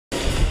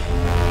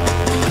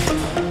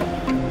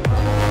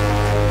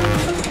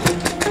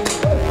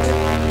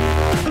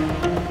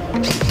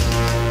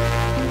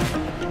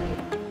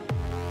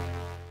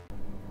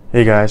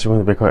Hey guys,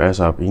 welcome to Crye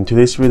Airsoft. In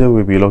today's video,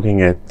 we'll be looking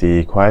at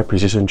the Crye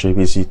Precision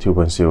JPC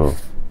 2.0.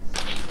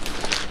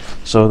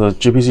 So the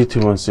JPC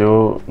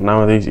 2.0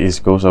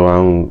 nowadays goes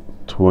around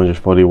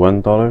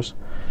 $241,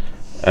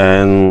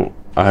 and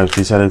I have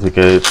decided to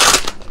get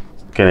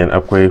an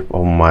upgrade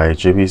on my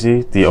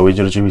JPC. The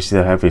original JPC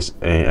that I have is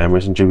a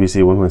Emerson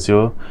JPC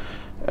 1.0,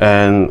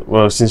 and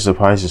well, since the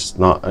price is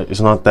not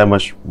that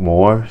much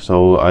more,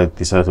 so I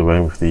decided to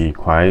went with the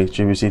Crye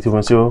JPC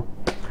 2.0.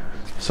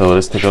 So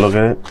let's take a look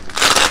at it.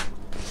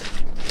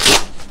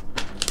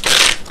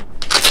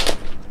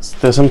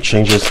 There's some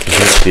changes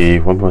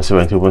between the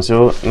 1.0 and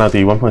 2.0. Now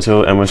the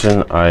 1.0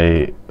 Emerson,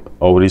 I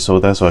already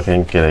sold that, so I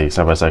can get a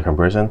side-by-side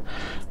comparison.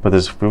 But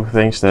there's a few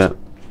things that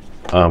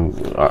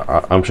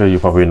I'm sure you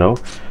probably know.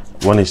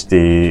 One is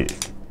the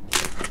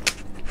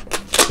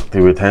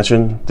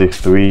retention, the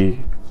 3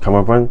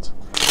 cummerbund.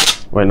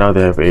 Right now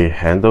they have a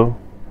handle.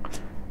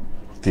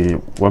 The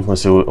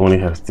 1.0 only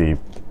has the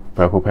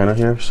Velcro panel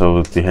here,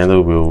 so the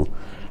handle will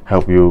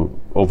help you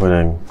open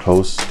and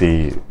close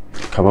the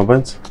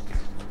cummerbund.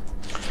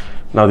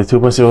 Now the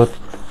 2.0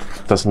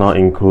 does not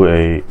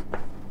include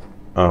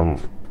a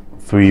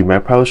 3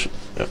 mag pouch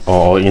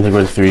or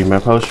integrated 3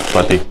 mag pouch,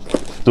 but they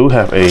do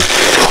have a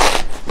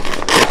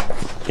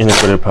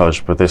integrated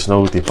pouch, but there's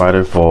no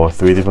divider for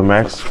 3 different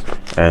mags.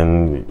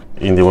 And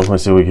in the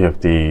 1.0 we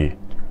have the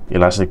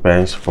elastic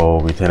bands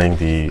for retaining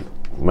the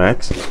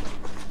mags.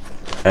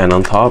 And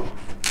on top,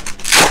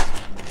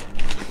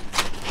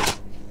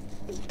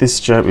 this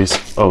strap is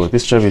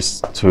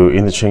to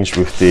interchange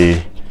with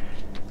the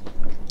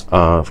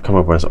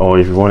cummerbunds, or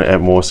if you want to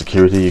add more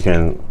security, you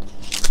can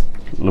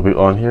loop it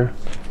on here,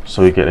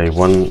 so you get a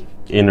one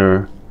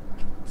inner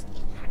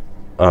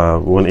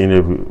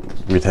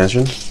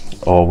retention,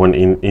 or one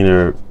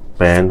inner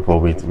band for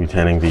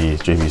retaining the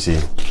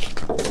JPC.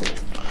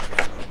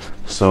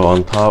 So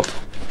on top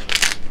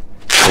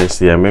there's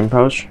the admin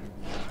pouch,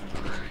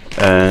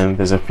 and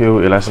there's a few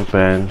elastic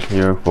band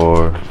here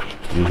for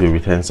you to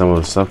retain some of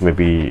the stuff,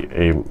 maybe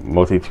a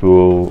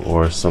multi-tool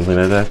or something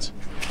like that.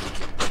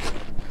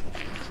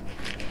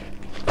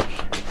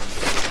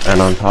 And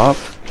on top,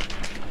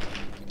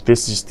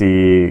 this is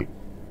the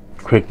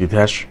quick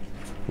detach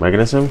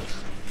mechanism.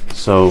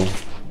 So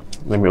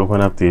let me open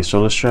up the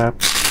shoulder strap.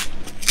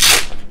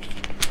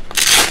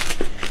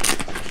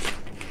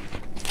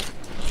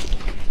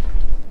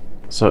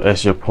 So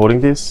as you're pulling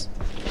this,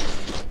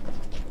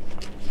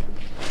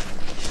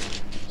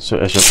 you're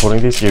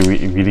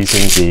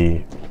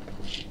releasing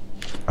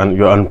you're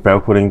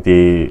unvelcroing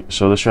the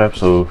shoulder strap,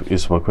 so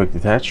it's for quick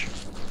detach.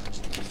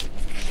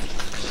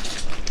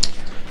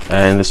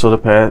 And the shoulder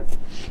pad,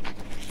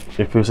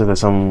 it feels like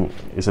it's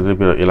a little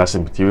bit of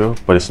elastic material,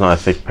 but it's not a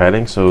thick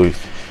padding. So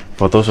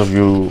for those of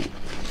you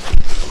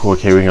who are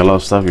carrying a lot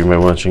of stuff, you might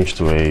want to change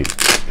to a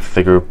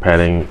thicker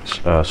padding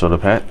shoulder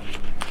pad.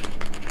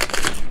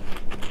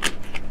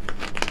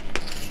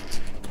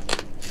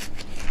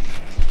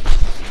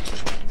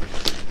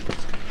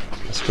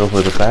 Let's go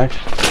for the back.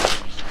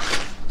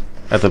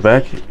 At the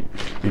back,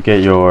 you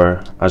get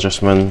your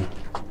adjustment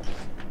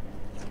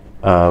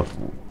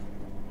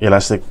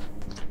elastic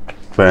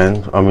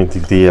band,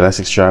 the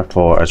elastic strap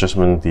for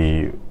adjustment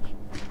the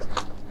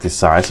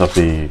size of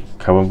the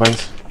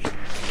cummerbund,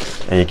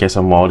 and you get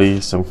some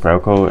molly, some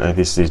Velcro, and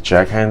this is the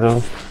jack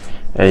handle,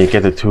 and you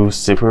get the 2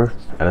 zipper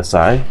at the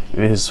side.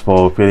 This is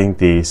for fitting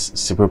the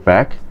zipper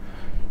back,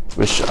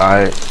 which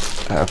I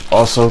have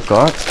also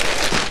got,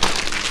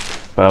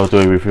 but I'll do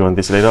a review on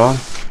this later on.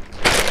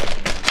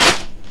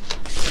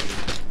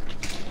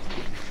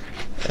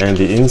 And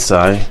the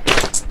inside,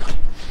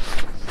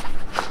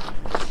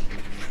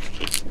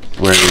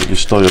 where you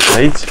store your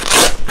plate,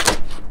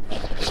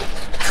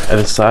 at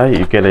the side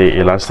you get a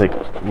elastic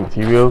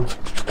material.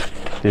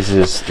 This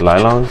is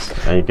nylons,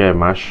 and you get a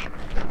mesh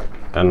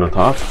on the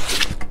top.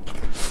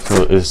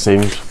 So it's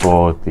same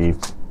for the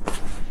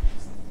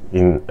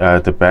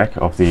back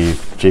of the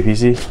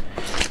JPC.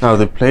 Now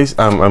the plates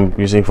I'm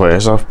using for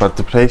Airsoft, but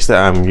the plates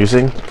that I'll be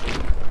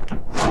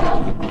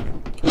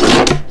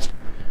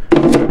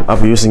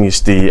using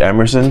is the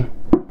Emerson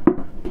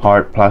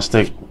hard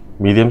plastic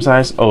medium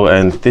size. Oh,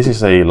 and this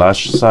is a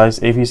large size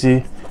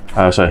JPC,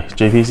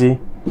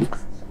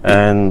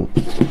 and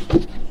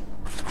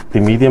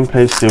the medium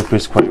plate still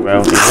fits quite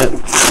well in it.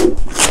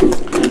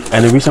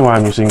 And the reason why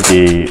I'm using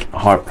the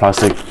hard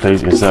plastic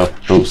plate instead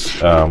of those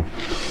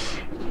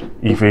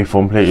E3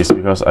 foam plate is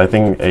because I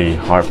think a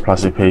hard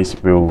plastic plate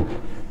will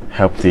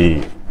help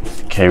the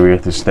carrier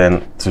to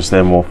stand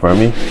more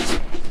firmly.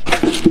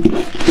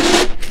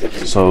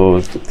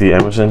 So the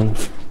Emerson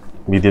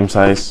medium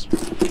size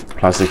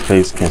plastic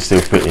plates can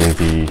still fit in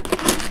the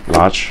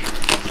large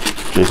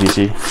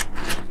JPC.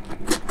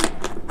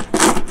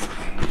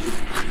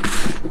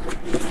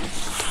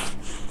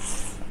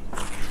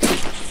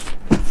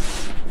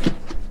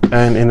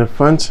 And in the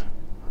front,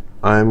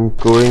 I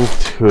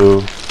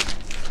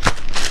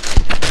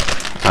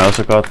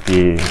also got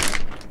the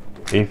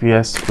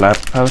AVS flap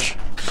pouch,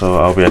 so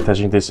I'll be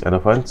attaching this at the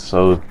front.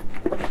 So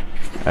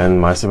and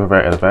my zipper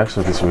bag at the back.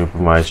 So this will be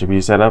my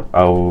JPC setup.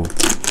 I'll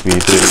be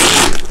doing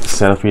a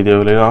setup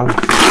video later on.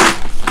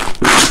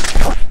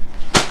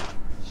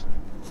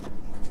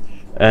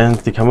 And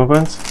the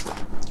cummerbund,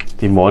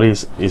 the molly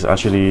is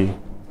actually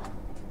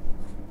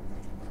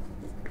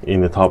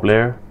in the top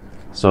layer,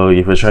 so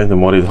if you're trying to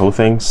molly the whole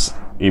things,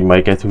 it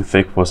might get too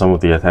thick for some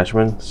of the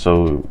attachment,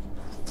 so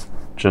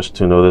just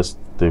to notice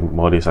the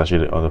molly is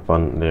actually on the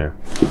front layer.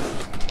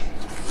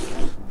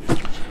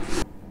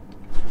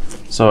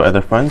 So at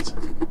the front,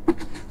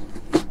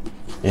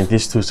 in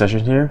these two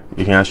sections here,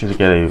 you can actually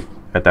get a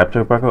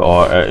adapter buckle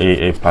or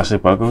a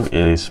plastic buckle. It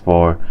is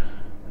for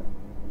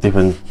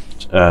different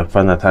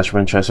front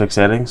attachment chest fix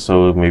settings.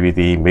 So maybe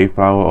the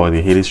Mayflower or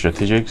the Haley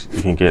Strategics,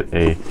 you can get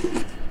a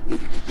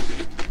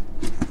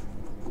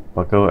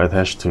buckle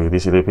attached to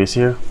this little piece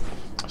here.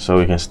 So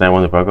you can snap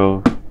on the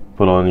buckle,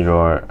 put on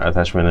your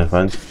attachment in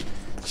front.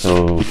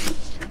 So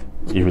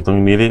if you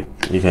don't need it,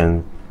 you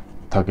can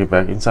tuck it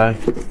back inside.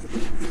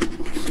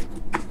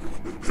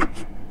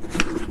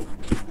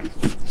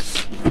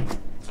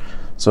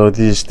 So this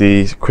is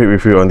the quick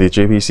review on the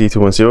JPC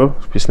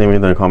 2.0. Please leave me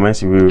in the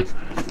comments if you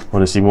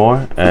want to see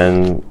more.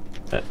 And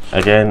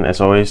again, as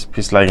always,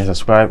 please like and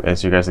subscribe, and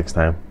see you guys next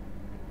time.